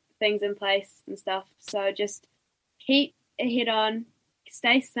have like things in place and stuff. So just keep a head on,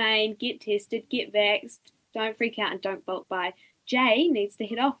 stay sane, get tested, get vaxxed, don't freak out and don't bulk buy. Jay needs to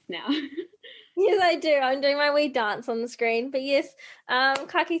head off now. Yes, I do. I'm doing my wee dance on the screen. But yes,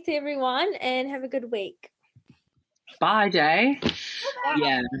 kaki to everyone and have a good week. Bye, Jay.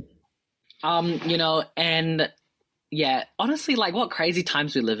 Yeah. You know, and yeah, honestly, like what crazy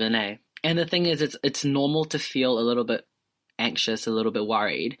times we live in, eh? And the thing is, it's normal to feel a little bit anxious, a little bit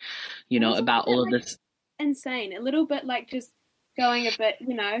worried, you know, about all of this. Insane. A little bit like just going a bit,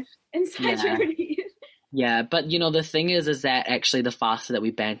 you know, inside your head. Yeah, but you know the thing is that actually the faster that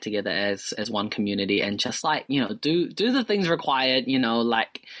we band together as one community and just like, you know, do the things required, you know,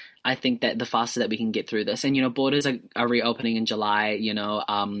 like I think that the faster that we can get through this, and you know, borders are reopening in July, you know,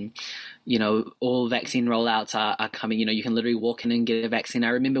 all vaccine rollouts are coming, you know, you can literally walk in and get a vaccine. I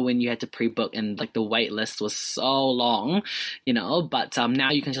remember when you had to pre-book and like the wait list was so long, you know, but now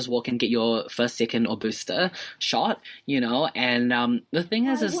you can just walk in and get your first, second or booster shot, you know, and the thing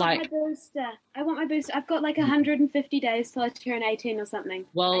is like... I want my booster. I've got like 150 days till I turn 18 or something.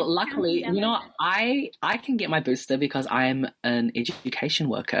 Well, luckily, you know, I can get my booster because I'm an education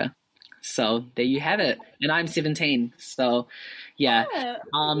worker. So there you have it. And I'm 17. So yeah.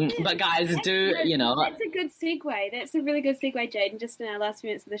 But guys, you know. That's a good segue. That's a really good segue, Jaden, just in our last few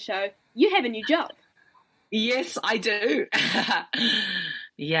minutes of the show. You have a new job. Yes, I do.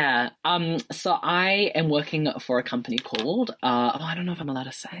 Yeah. So I am working for a company called, I don't know if I'm allowed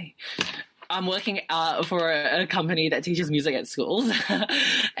to say. I'm working for a company that teaches music at schools,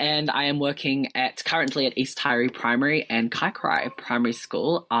 and I am working currently at East Tyree Primary and Kaikorai Primary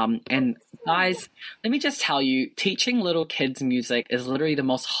School. And guys, let me just tell you, teaching little kids music is literally the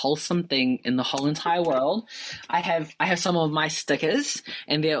most wholesome thing in the whole entire world. I have some of my stickers,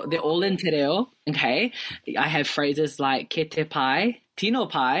 and they're all in te reo. Okay, I have phrases like ke te pai, tino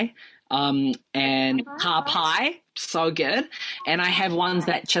pai, and ka pai. So good. And I have ones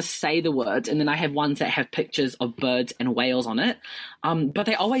that just say the words, and then I have ones that have pictures of birds and whales on it. But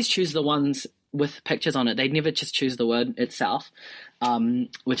they always choose the ones with pictures on it. They never just choose the word itself,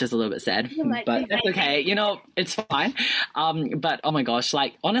 which is a little bit sad, but that's okay. You know, it's fine. But oh my gosh,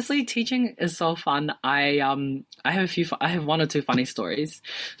 like honestly, teaching is so fun. I have one or two funny stories.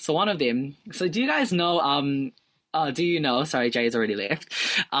 So one of them, so do you guys know, do you know? Sorry, Jay's already left.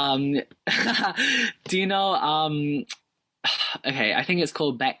 Do you know? Okay, I think it's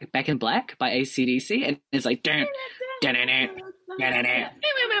called Back in Black by AC/DC, and it's like.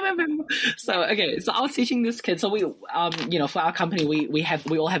 So I was teaching this kid. So we, for our company, we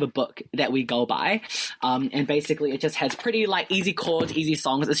all have a book that we go by, and basically it just has pretty like easy chords, easy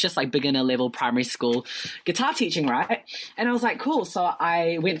songs. It's just like beginner level primary school guitar teaching, right? And I was like, cool. So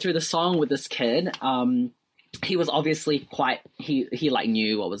I went through the song with this kid. He was obviously he like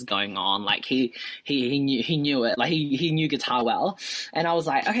knew what was going on. Like he knew it. Like he knew guitar well. And I was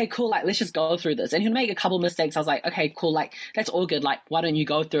like, okay, cool. Like, let's just go through this. And he'd make a couple mistakes. I was like, okay, cool. Like, that's all good. Like, why don't you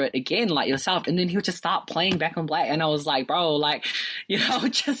go through it again, like yourself? And then he would just start playing Back in Black. And I was like, bro, like,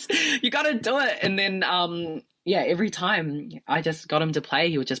 just, you got to do it. And then, every time I just got him to play,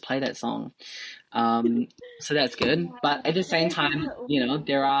 he would just play that song. So that's good. But at the same time,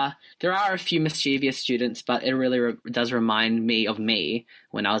 there are a few mischievous students, but it really does remind me of me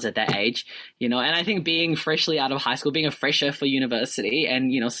when I was at that age, and I think being freshly out of high school, being a fresher for university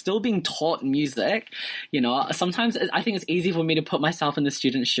and, still being taught music, sometimes I think it's easy for me to put myself in the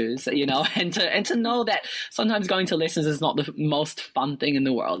student's shoes, and to know that sometimes going to lessons is not the most fun thing in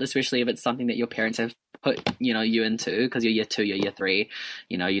the world, especially if it's something that your parents have put, you into, because you're year 2, you're year 3,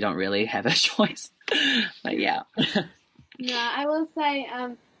 you don't really have a choice. But yeah. No, I will say,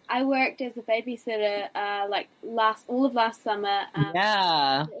 I worked as a babysitter, all of last summer.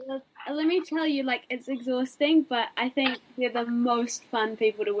 Yeah. Let me tell you, it's exhausting, but I think they're the most fun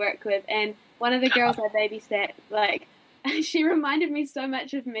people to work with. And one of the girls I babysat, she reminded me so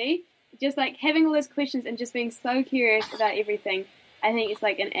much of me, just having all those questions and just being so curious about everything. I think it's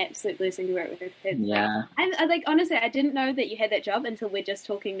an absolute blessing to work with kids. Yeah. I honestly, I didn't know that you had that job until we're just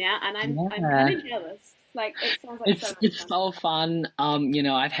talking now, and I'm kind of jealous. It sounds like it's so fun.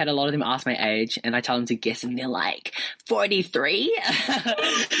 I've had a lot of them ask my age, and I tell them to guess, and they're like 43.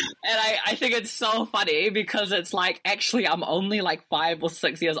 And I think it's so funny because it's actually I'm only 5 or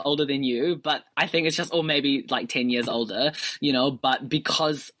 6 years older than you, but I think it's just, or maybe 10 years older, but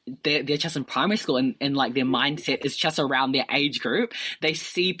because they're just in primary school and their mindset is just around their age group, they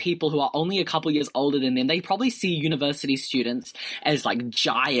see people who are only a couple years older than them. They probably see university students as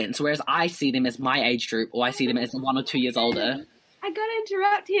giants, whereas I see them as my age group, or I see them as 1 or 2 years older. I gotta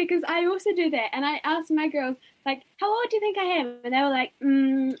interrupt here because I also do that, and I asked my girls, how old do you think I am? And they were like,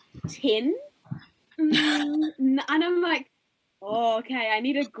 10? And I'm like, oh, okay, I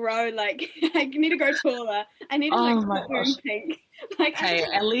need to grow, I need to grow taller. I need to, wear pink. Hey,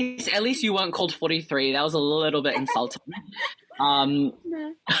 at least you weren't called 43. That was a little bit insulting. No.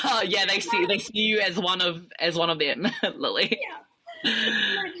 Yeah, they see you as one of them, Lily. Yeah,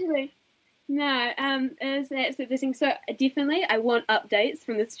 actually. No, it's an absolute blessing. So definitely, I want updates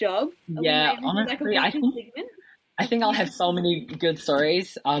from this job. Yeah, honestly, I think I'll have so many good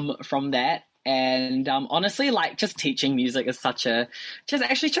stories from that. And honestly, just teaching music is just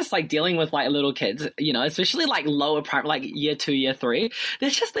actually dealing with little kids, especially lower primary, year 2, year 3. They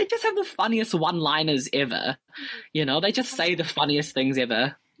just have the funniest one-liners ever. They just say the funniest things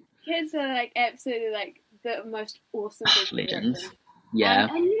ever. Kids are absolutely the most awesome legends. Yeah.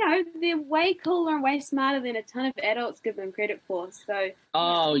 And they're way cooler and way smarter than a ton of adults give them credit for. So.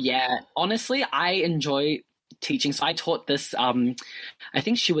 Oh yeah, honestly, I enjoy teaching. So I taught this, I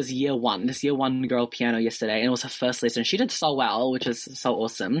think she was this year 1 girl piano yesterday, and it was her first lesson. She did so well, which was so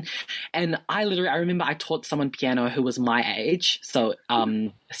awesome. And I remember I taught someone piano who was my age, so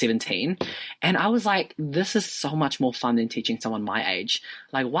 17, and I was like, this is so much more fun than teaching someone my age.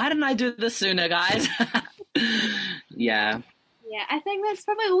 Why didn't I do this sooner, guys? Yeah. Yeah, I think that's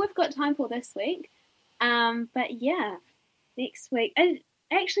probably all we've got time for this week. But yeah, next week.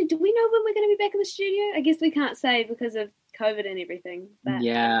 Actually, do we know when we're going to be back in the studio? I guess we can't say because of COVID and everything. But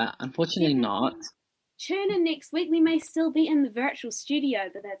yeah, unfortunately not. Tune in next week. We may still be in the virtual studio,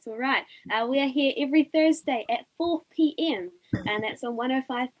 but that's all right. We are here every Thursday at 4 p.m. and that's on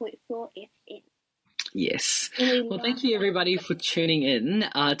 105.4 FM. Yes. Well, thank you everybody for tuning in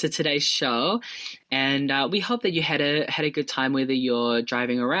to today's show, and we hope that you had a good time, whether you're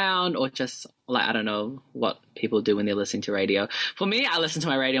driving around or just I don't know what people do when they're listening to radio. For me, I listen to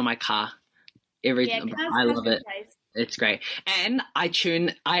my radio in my car. I love it. It's great. And I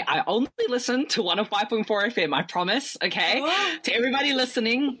only listen to 105.4 FM, I promise, okay? Oh. To everybody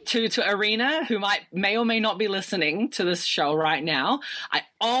listening, to Arena, who may or may not be listening to this show right now,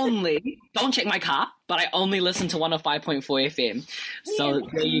 don't check my car, but I only listen to 105.4 FM. So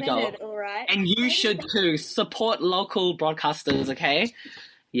there you go. All right. And you should too. Support local broadcasters, okay?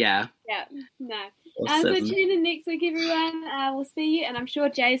 Yeah. Yeah, no. Awesome. So tune in next week, everyone. We'll see you, and I'm sure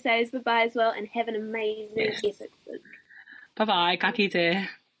Jay says bye-bye as well, and have an amazing episode. Bye-bye. Ka kite. Bye,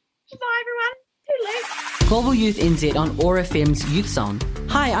 everyone. Toodaloo. Global Youth NZ on OAR FM's Youth Zone.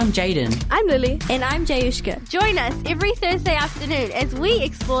 Hi, I'm Jaden. I'm Lily. And I'm Jayushka. Join us every Thursday afternoon as we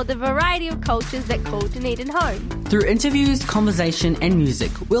explore the variety of cultures that call Dunedin home. Through interviews, conversation and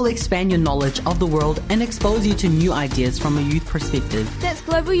music, we'll expand your knowledge of the world and expose you to new ideas from a youth perspective. That's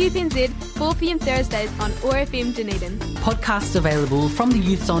Global Youth NZ, 4 p.m. Thursdays on OAR FM Dunedin. Podcasts available from the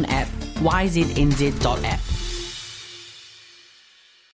Youth Zone app, yznz.app.